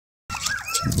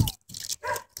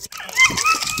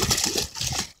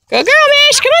Good girl,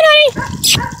 Mish. Come on, honey.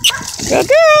 Good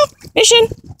girl. Mission.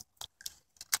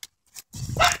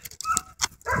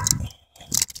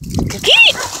 Good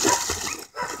kid.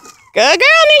 Good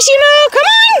girl, Mishy Moo. Come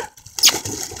on.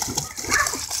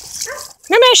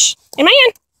 Come on, Mish. In my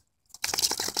hand.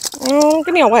 Oh,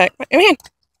 give me a whack. In my hand.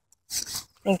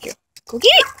 Thank you. Go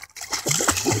get it.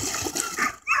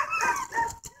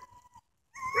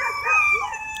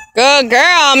 Good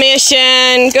girl,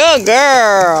 Mission. Good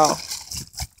girl.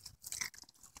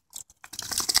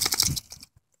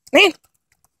 Man,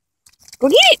 go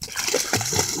get it.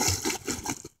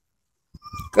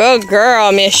 Good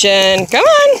girl, Mission. Come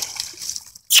on.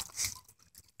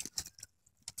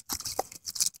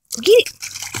 Go get it.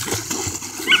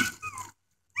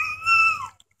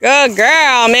 Good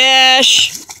girl,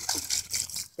 Mish.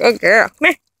 Good girl. Come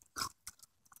here.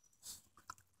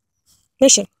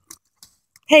 Mission.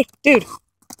 Hey, dude.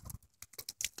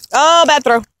 Oh, bad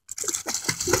throw.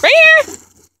 Right here.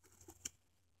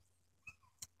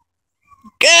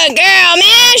 Good girl,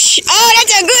 Mish. Oh,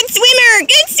 that's a good swimmer.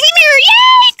 Good swimmer.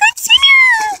 Yay, good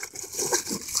swimmer.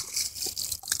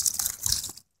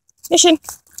 Mission.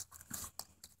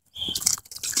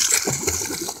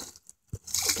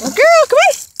 Good girl, come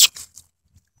on.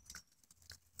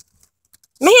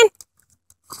 Man.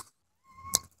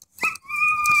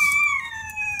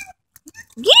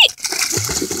 Get it.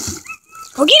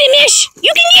 Go get it, Mish.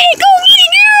 You can get it. Go get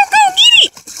it, girl. Go get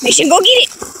it. Mission, go get it.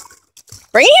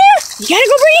 Bring it here. You gotta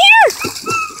go bring it here.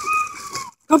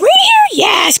 Go bring it here.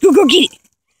 Yes, go get it.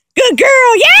 Good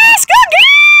girl. Yes, good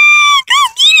girl. Go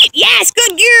get it. Yes,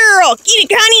 good girl. Get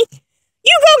it, honey.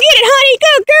 You go get it, honey.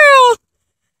 Good girl.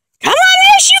 Come on,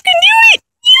 Mish. You can do it.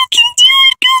 You can do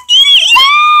it. Go get it.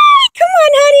 Yay. Come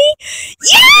on, honey.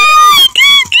 Yay.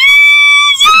 Good girl.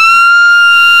 Yay.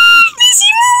 Missy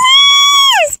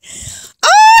Moomoo's.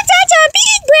 Oh, that's a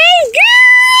big brave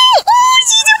girl. Oh,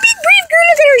 she's a big brave girl.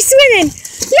 Look at her swimming.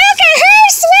 Look at her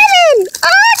swimming.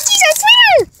 Oh, she's a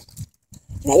swimmer.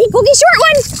 Ready? Go get short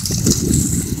one.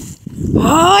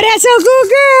 Oh, that's a good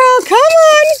girl. Come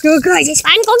on. Good girl. Is this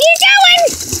fun? Go get that one.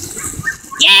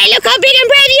 Yeah, look how big and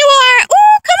brave you are.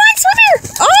 Oh, come on, swimmer.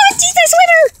 Oh, she's a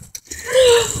swimmer.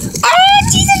 Oh,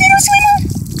 she's a little swimmer.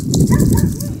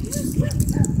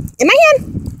 In my hand.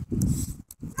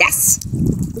 Yes.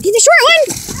 Look at the short one.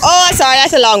 Oh, sorry,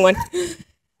 that's a long one.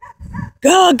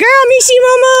 Good girl, Mishy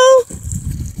Momo.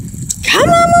 Come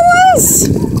on, Momos.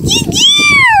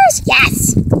 Yes.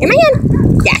 Yes. In my hand.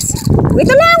 Yes. With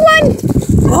the long one.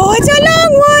 Oh, it's a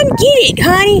long one. Get it,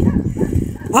 honey.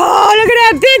 Oh, look at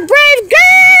that big, brave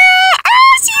girl.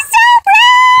 Oh, she's so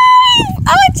brave.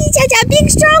 Oh, she's such a big,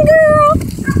 strong girl.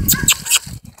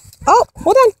 Oh,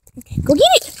 hold on. Go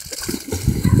get it.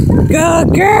 Good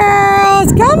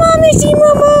girls. Come on, Mishy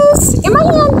Momos. In my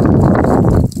hand.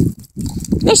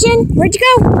 Mission, where'd you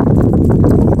go?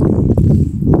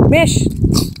 Mish.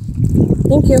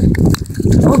 Thank you.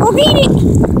 Oh, go get it.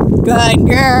 Good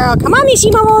girl. Come on,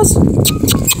 Mishy Momos.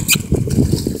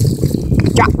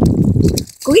 Drop.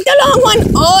 Go get the long one.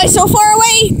 Oh, it's so far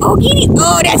away. Oh, get it.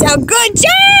 Oh, that's a good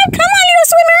job. Come on, little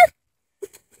swimmer.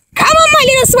 Come on, my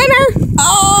little swimmer.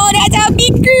 Oh, that's a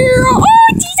big girl. Oh,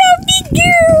 she's a big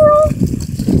girl.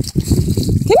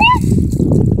 Come here.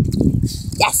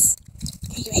 Yes.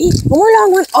 Okay, ready? One more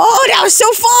long one. Oh, that was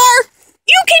so far.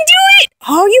 You can do it.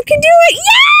 Oh, you can do it.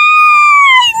 Yay!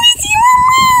 Missy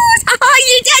Moomoo's. Oh,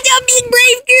 you're such a big,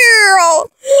 brave girl.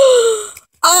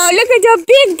 Oh, look at the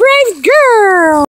big, brave girl.